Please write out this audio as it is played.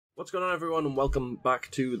What's going on, everyone, and welcome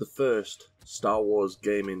back to the first Star Wars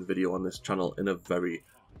gaming video on this channel in a very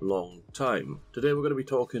long time. Today we're going to be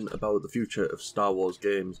talking about the future of Star Wars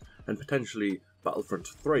games and potentially Battlefront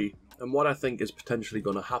 3 and what I think is potentially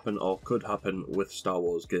going to happen or could happen with Star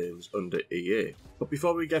Wars games under EA. But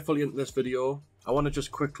before we get fully into this video, I want to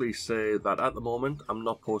just quickly say that at the moment I'm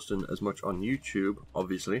not posting as much on YouTube,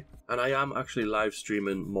 obviously, and I am actually live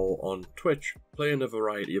streaming more on Twitch, playing a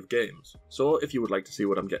variety of games. So if you would like to see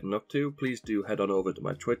what I'm getting up to, please do head on over to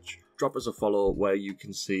my Twitch, drop us a follow where you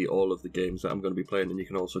can see all of the games that I'm going to be playing, and you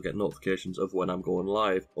can also get notifications of when I'm going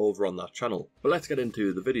live over on that channel. But let's get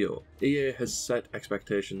into the video. EA has set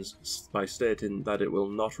expectations by stating that it will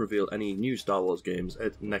not reveal any new Star Wars games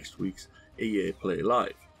at next week's EA Play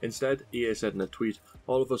Live. Instead, EA said in a tweet,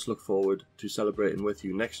 "All of us look forward to celebrating with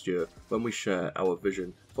you next year when we share our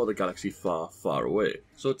vision for the galaxy far, far away."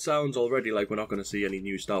 So it sounds already like we're not going to see any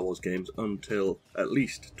new Star Wars games until at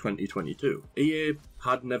least 2022. EA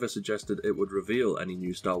had never suggested it would reveal any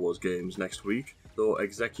new Star Wars games next week, though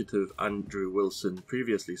executive Andrew Wilson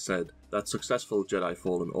previously said that successful Jedi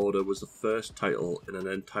Fallen Order was the first title in an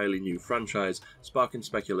entirely new franchise, sparking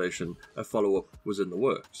speculation a follow-up was in the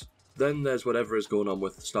works. Then there's whatever is going on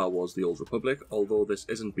with Star Wars The Old Republic, although this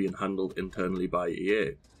isn't being handled internally by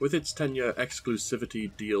EA. With its 10-year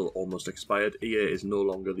exclusivity deal almost expired, EA is no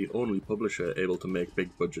longer the only publisher able to make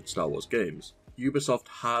big-budget Star Wars games. Ubisoft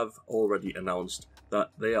have already announced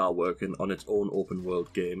that they are working on its own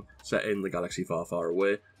open-world game set in the galaxy far, far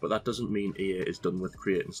away, but that doesn't mean EA is done with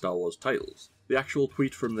creating Star Wars titles. The actual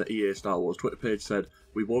tweet from the EA Star Wars Twitter page said,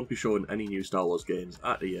 "We won't be showing any new Star Wars games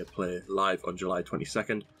at EA Play Live on July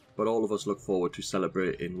 22nd, but all of us look forward to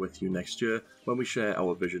celebrating with you next year when we share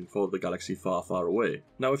our vision for the galaxy far, far away."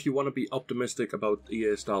 Now, if you want to be optimistic about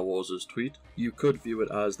EA Star Wars' tweet, you could view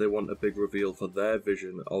it as they want a big reveal for their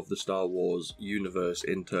vision of the Star Wars universe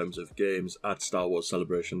in terms of games at Star Wars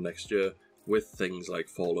Celebration next year, with things like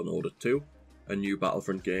Fallen Order 2, a new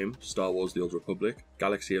Battlefront game, Star Wars The Old Republic,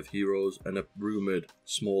 Galaxy of Heroes, and a rumoured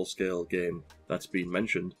small-scale game that's been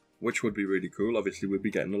mentioned, which would be really cool. Obviously, we'd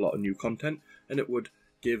be getting a lot of new content, and it would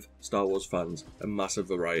give Star Wars fans a massive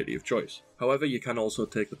variety of choice. However, you can also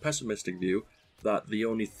take the pessimistic view that the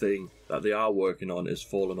only thing that they are working on is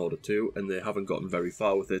Fallen Order 2 and they haven't gotten very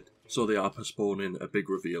far with it, so they are postponing a big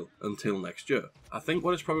reveal until next year. I think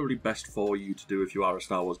what is probably best for you to do if you are a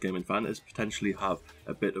Star Wars gaming fan is potentially have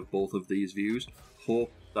a bit of both of these views.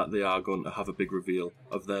 Hope that they are going to have a big reveal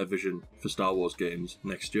of their vision for Star Wars games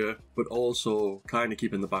next year, but also kind of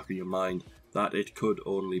keep in the back of your mind that it could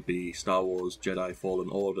only be Star Wars Jedi Fallen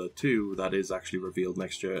Order 2 that is actually revealed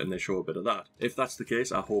next year, and they show a bit of that. If that's the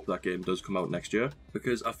case, I hope that game does come out next year,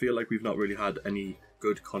 because I feel like we've not really had any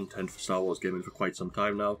good content for Star Wars gaming for quite some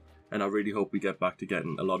time now, and I really hope we get back to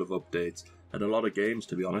getting a lot of updates and a lot of games,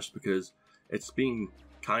 to be honest, because it's been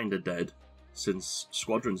kinda dead since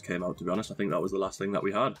Squadrons came out, to be honest. I think that was the last thing that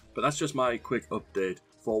we had. But that's just my quick update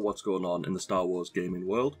for what's going on in the Star Wars gaming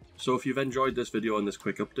world. So if you've enjoyed this video and this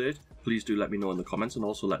quick update, please do let me know in the comments, and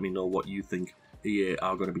also let me know what you think EA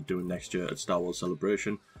are going to be doing next year at Star Wars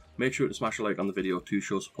Celebration. Make sure to smash a like on the video to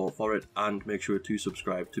show support for it, and make sure to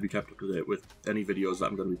subscribe to be kept up to date with any videos that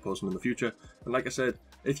I'm going to be posting in the future. And like I said,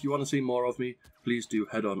 if you want to see more of me, please do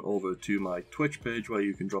head on over to my Twitch page where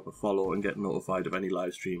you can drop a follow and get notified of any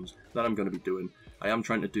live streams that I'm going to be doing. I am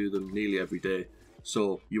trying to do them nearly every day,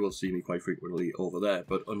 so you will see me quite frequently over there.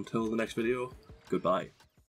 But until the next video, goodbye.